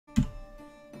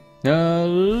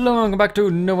Hello, welcome back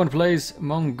to No One Plays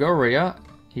Mongolia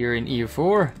here in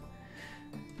EU4,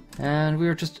 and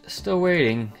we're just still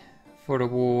waiting for the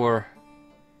war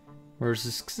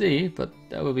versus Xi, but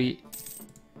that will be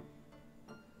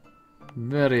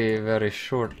very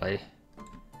shortly.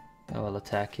 I will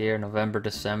attack here November,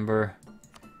 December,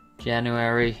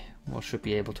 January. We should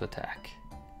be able to attack.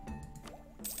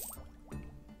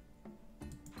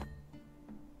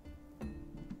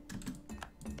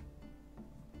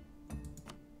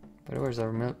 But where's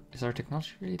is our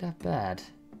technology really that bad?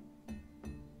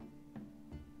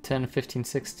 10, 15,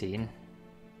 16.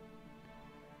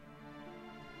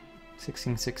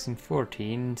 16, 16,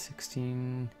 14,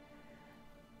 16,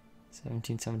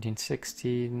 17, 17,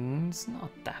 16. It's not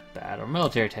that bad. Our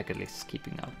military tech at least is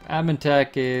keeping up. Admin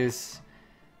tech is,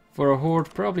 for a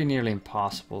horde, probably nearly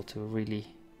impossible to really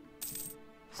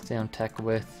stay on tech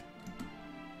with.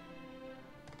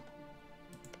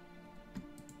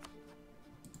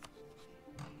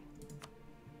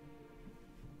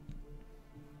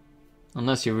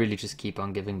 Unless you really just keep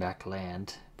on giving back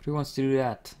land. But who wants to do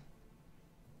that?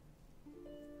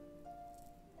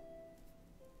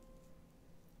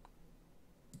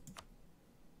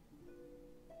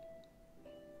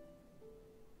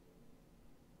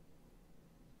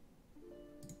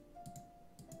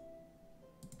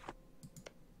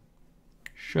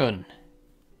 Shun.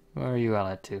 Where are you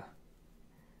allied to?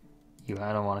 You,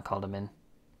 I don't want to call them in.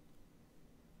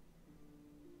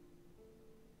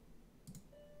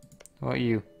 What about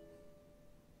you?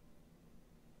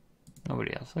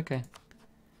 Nobody else, okay.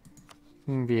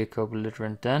 You can be a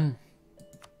co-belligerent then.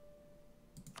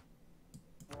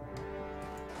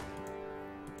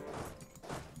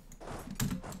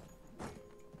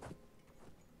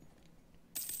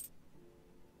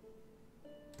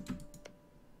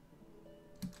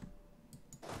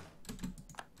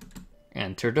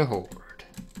 Enter the horde.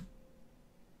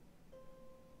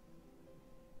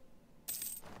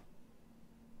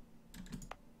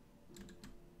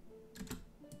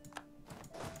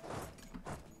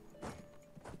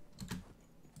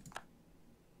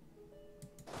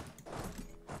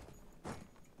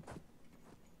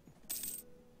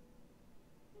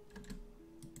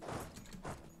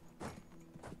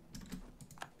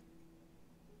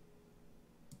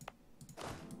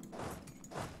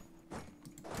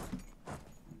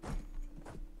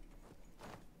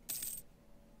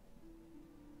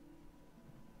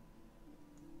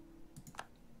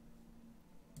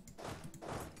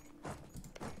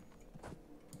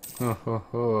 Ho ho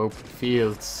ho, open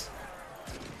fields.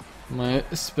 My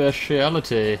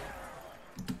speciality.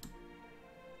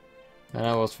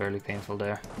 That was fairly painful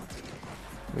there.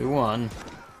 We won.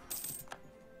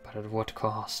 But at what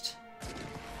cost?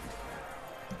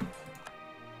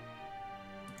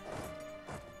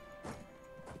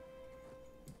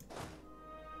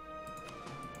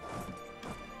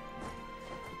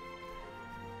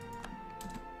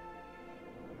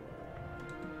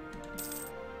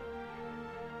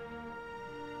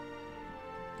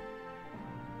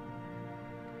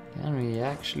 Can we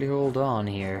actually hold on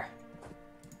here?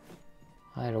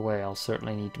 Either way, I'll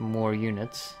certainly need more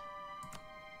units.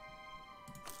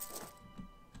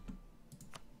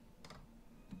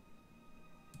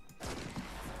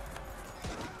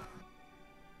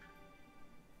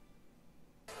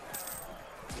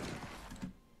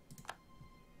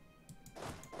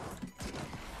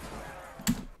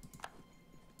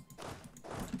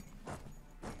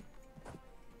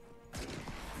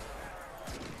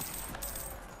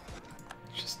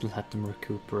 Let them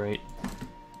recuperate.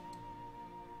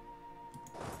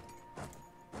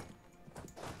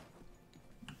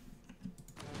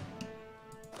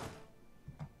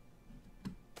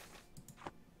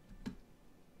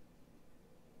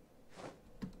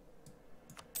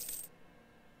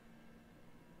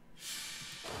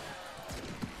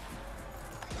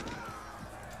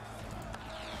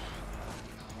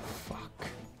 Fuck.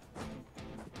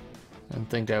 I didn't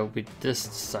think that would be this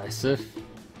decisive.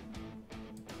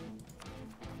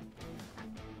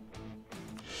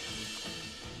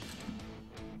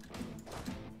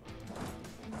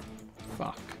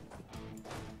 Fuck.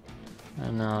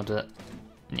 And now that,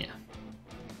 yeah.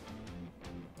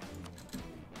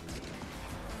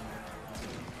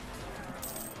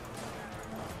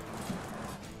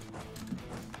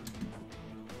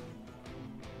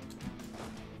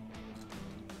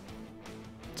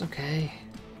 It's okay.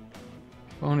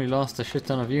 We've only lost a shit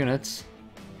ton of units.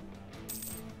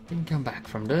 We can come back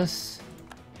from this.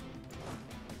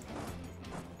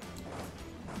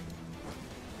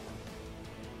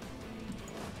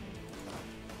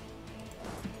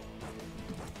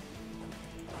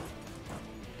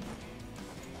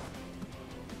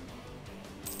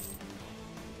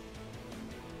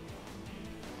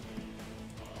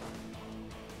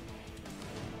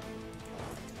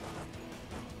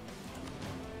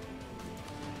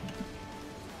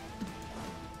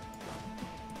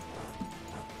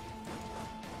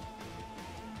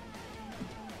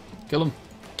 Kill him.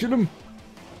 Kill him.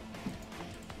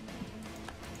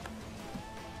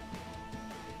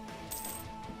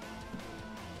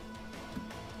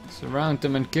 Surround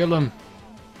him and kill him.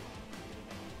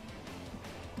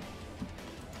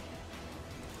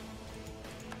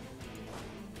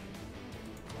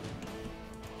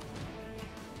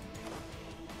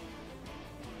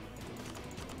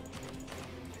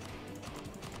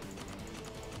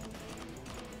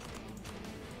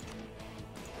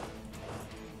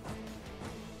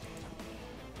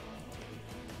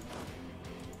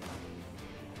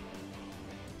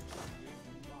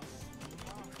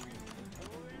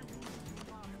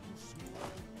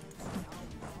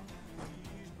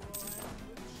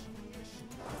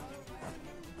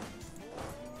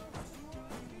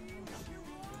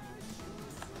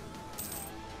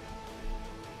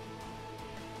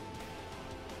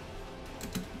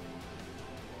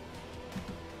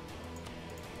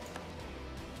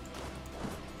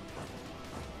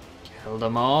 Kill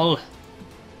them all.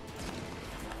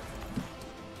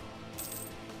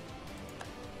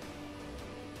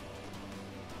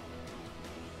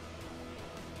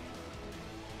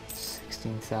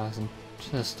 $16,000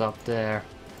 just up there.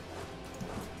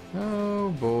 Oh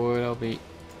boy, that'll be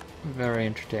very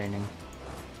entertaining.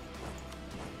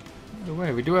 By the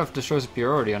way, we do have to show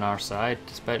superiority on our side,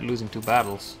 despite losing 2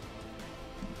 battles.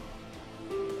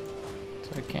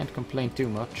 So I can't complain too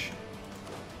much.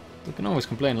 We can always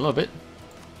complain a little bit.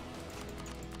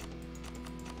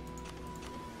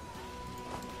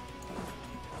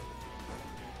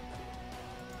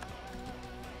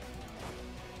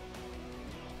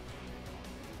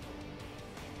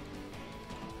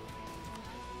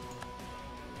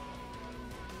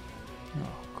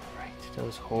 Oh great,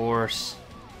 those whores.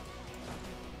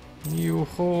 You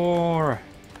whore!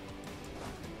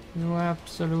 You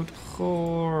absolute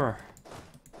whore!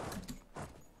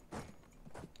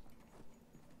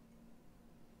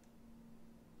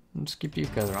 Just keep these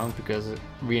guys around because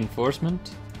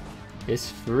reinforcement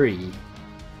is free.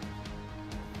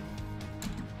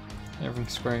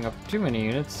 Everything's squaring up too many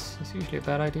units is usually a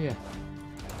bad idea.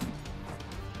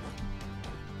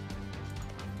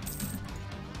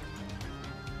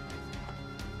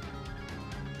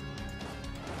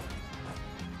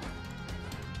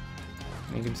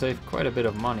 You can save quite a bit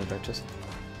of money by just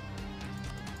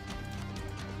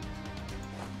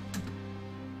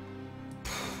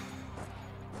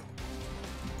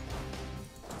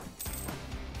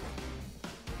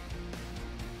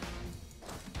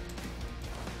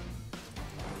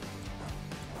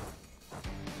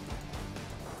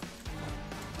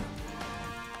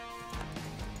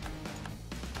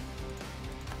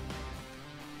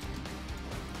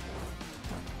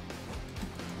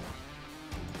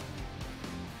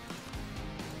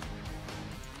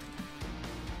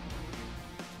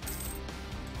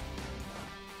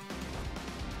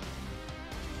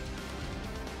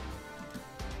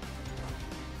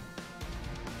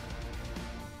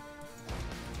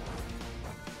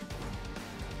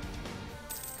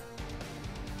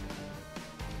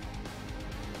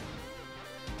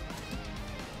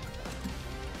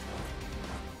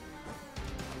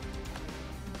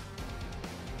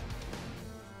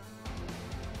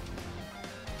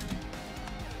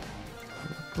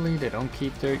luckily they don't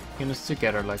keep their units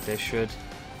together like they should.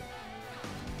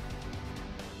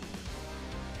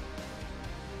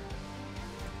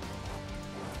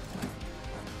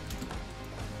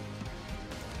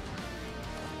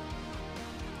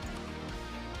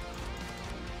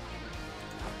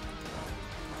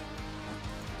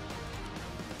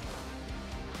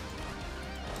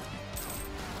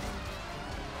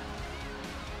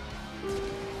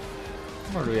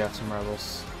 Or do we have some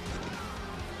rebels?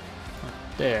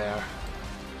 There.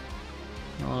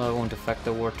 No, that won't affect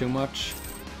the war too much.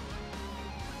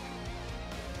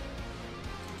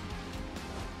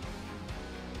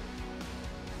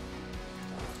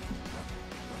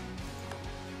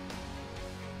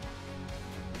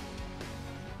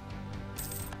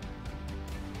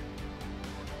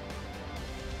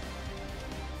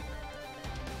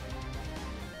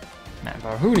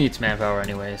 Manpower. Who needs manpower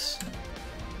anyways?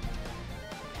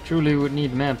 Truly would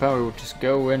need manpower, would just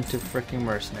go into freaking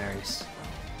mercenaries.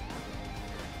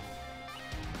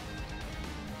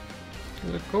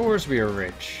 Of course we are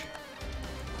rich.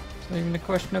 It's not even a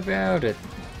question about it.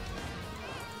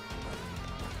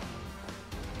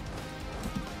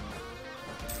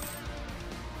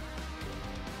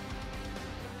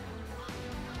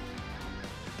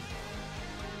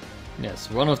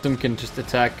 Yes, one of them can just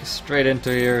attack straight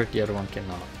into here, the other one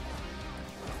cannot.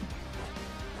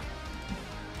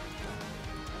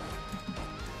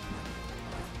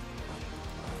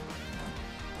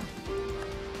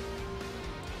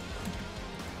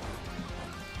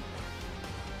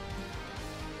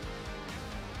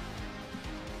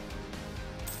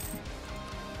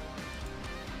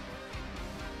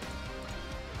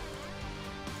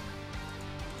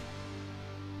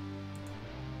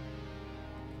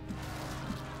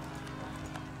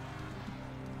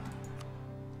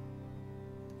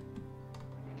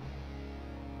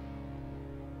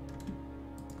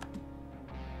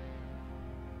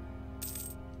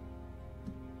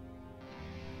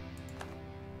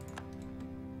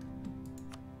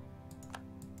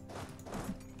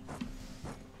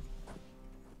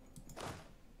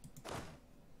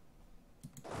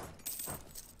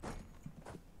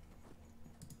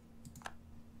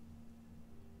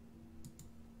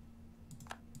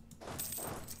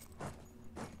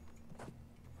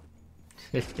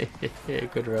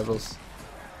 Good rebels.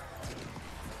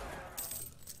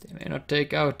 They may not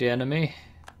take out the enemy,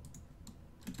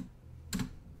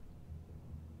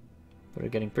 but are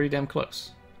getting pretty damn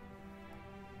close.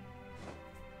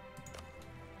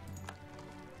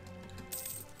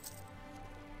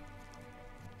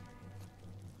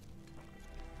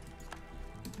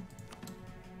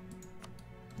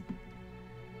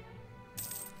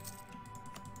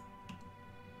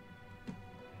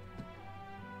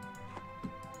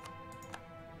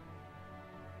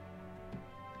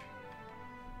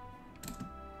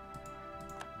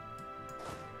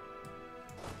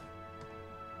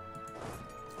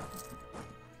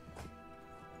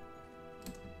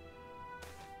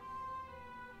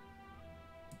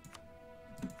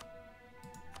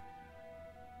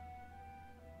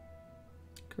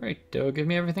 Great, they'll give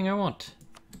me everything I want.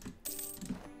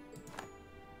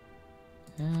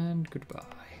 And goodbye.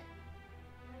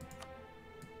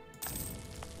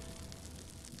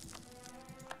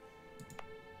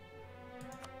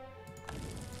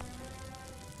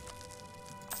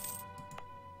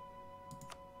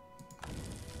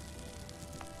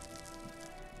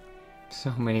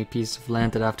 So many pieces of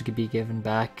land that have to be given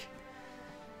back.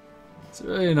 It's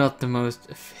really not the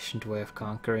most efficient way of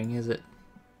conquering, is it?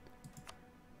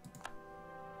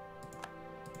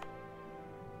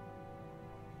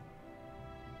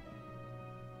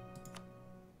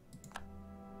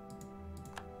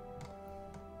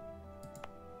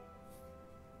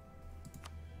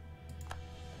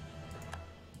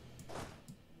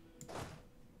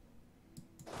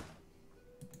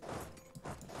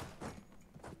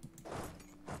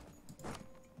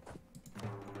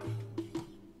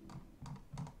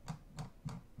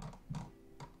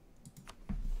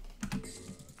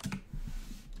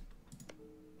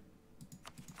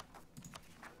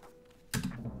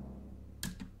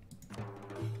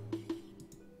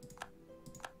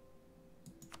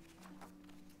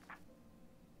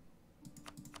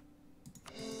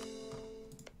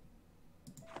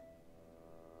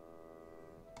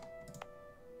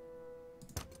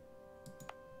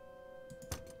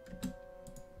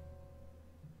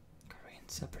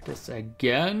 Separatists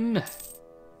again.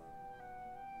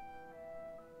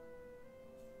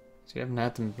 So we haven't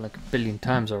had them like a billion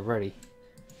times already.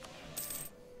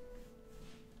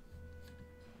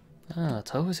 Ah,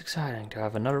 it's always exciting to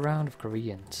have another round of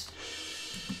Koreans.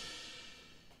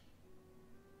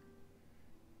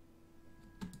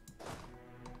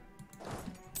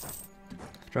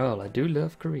 After all, I do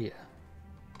love Korea.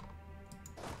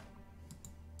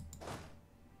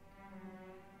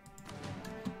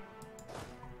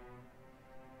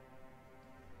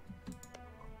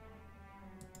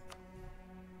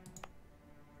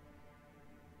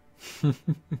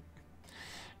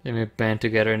 They may band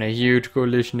together in a huge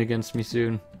coalition against me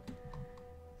soon.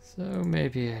 So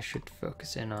maybe I should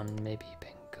focus in on maybe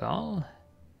Bengal?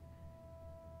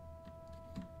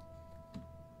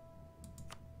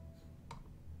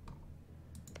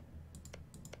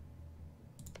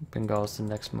 Bengal is the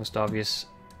next most obvious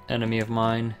enemy of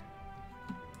mine.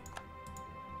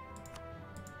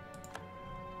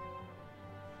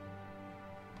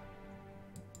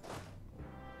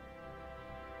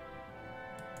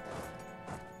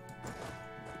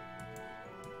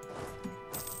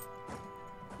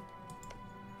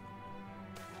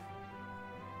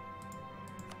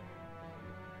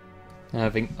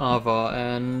 Having Ava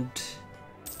and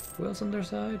who else on their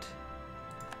side?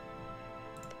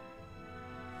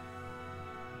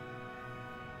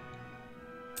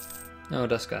 Oh,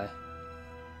 this guy.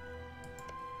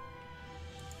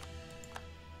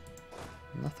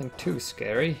 Nothing too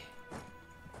scary.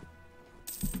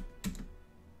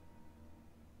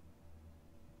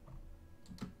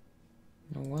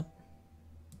 You know what?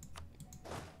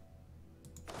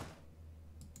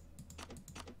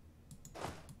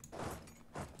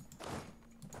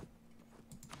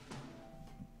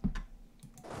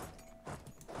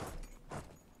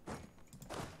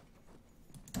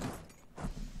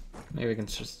 Maybe we can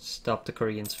just stop the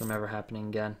Koreans from ever happening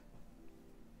again.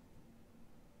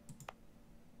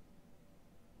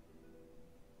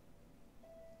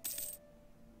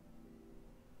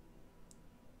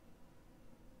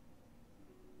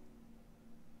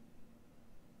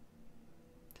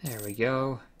 There we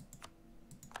go.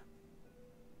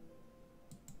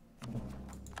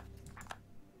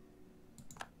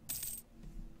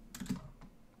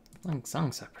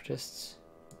 Song separatists.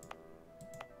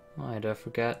 Why did I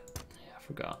forget? Yeah, I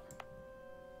forgot.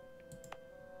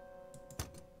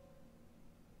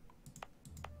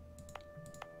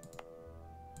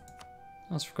 I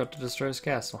almost forgot to destroy his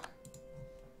castle.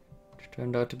 Which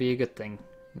turned out to be a good thing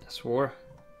in this war.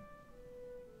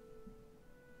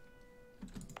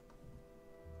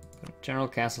 General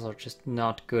castles are just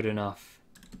not good enough.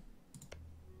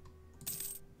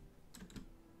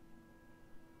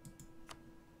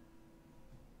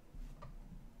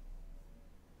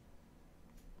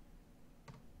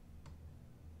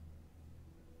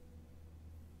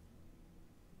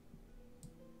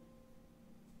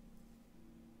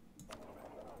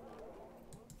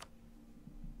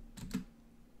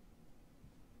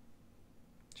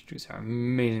 Jews are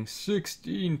amazing.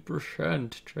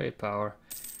 16% trade power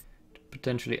to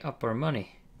potentially up our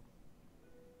money.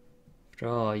 After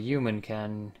all, a human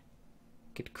can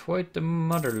get quite the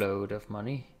mother load of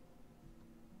money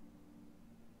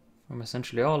from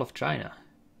essentially all of China.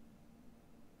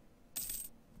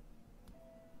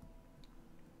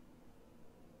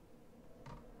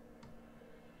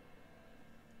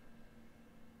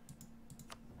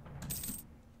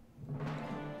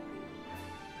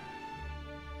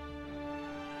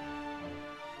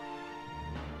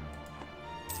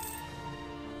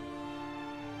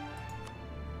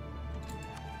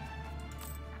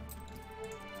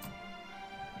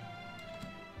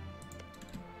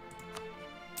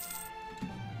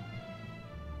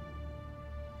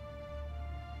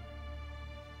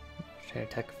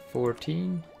 Attack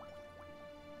 14.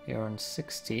 You're on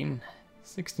 16.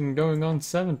 16 going on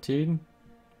 17.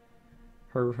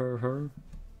 Her.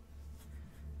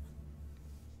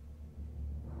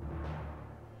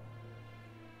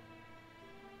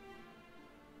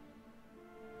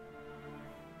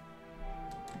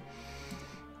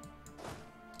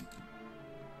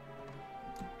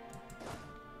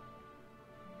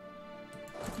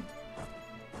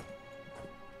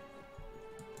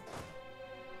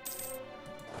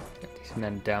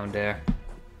 Men down there.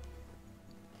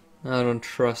 I don't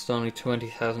trust only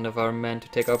 20,000 of our men to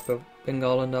take up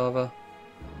Bengal and Ava.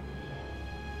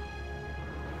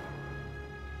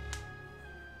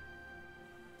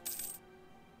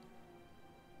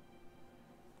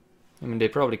 I mean, they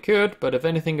probably could, but if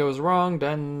anything goes wrong,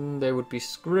 then they would be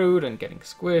screwed and getting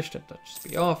squished, and that'd just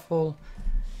be awful.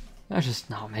 Let's just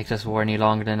not make this war any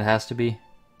longer than it has to be.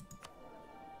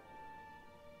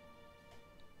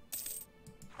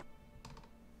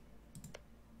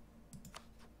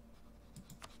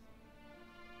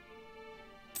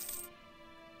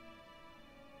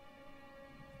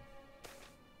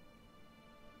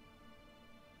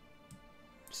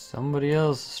 Somebody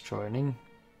else is joining.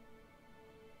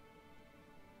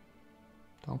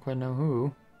 Don't quite know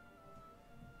who.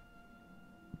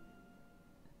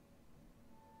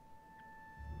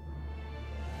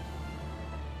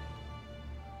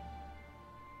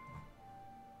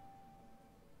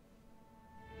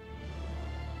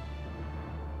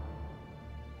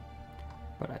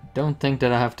 But I don't think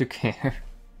that I have to care.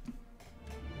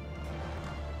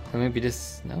 So maybe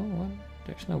this... No one?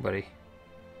 There's nobody.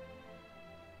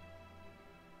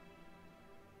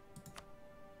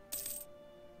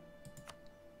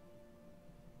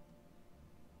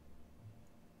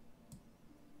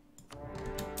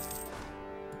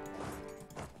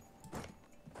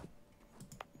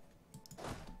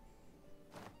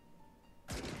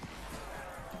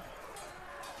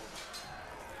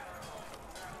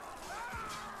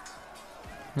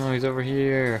 No, he's over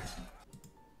here.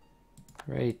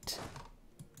 Great.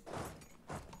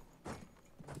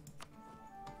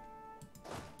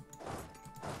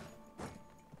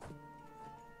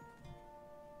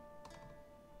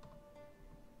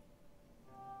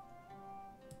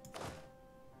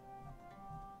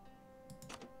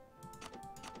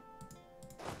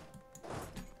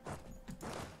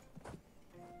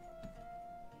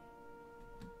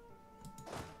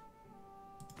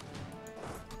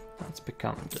 Let's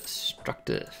become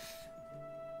destructive.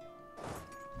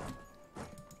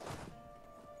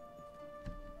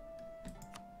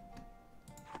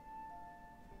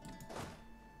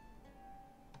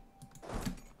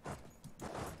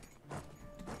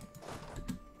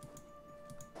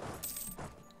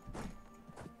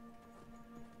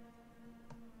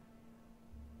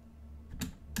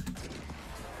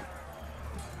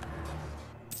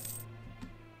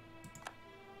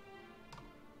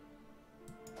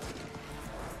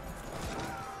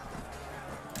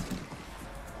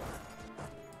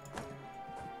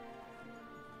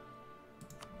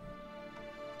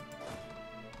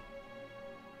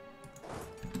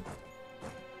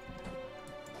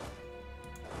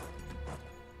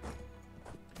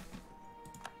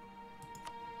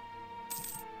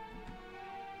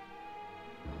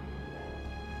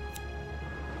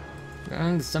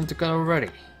 And it's time to cut already.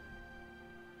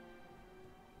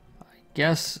 I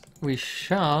guess we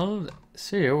shall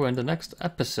see you in the next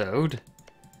episode,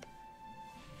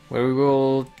 where we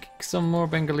will some more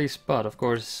Bengalese, but of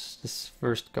course this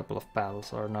first couple of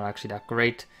battles are not actually that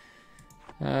great.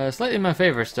 Slightly in my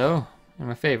favor though, in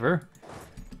my favor.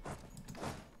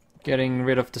 Getting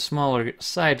rid of the smaller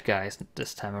side guys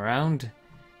this time around.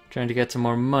 Trying to get some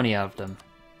more money out of them.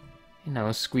 You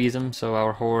know, squeeze them so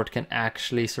our horde can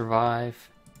actually survive.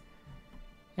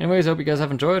 Anyways, hope you guys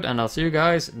have enjoyed, and I'll see you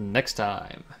guys next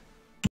time.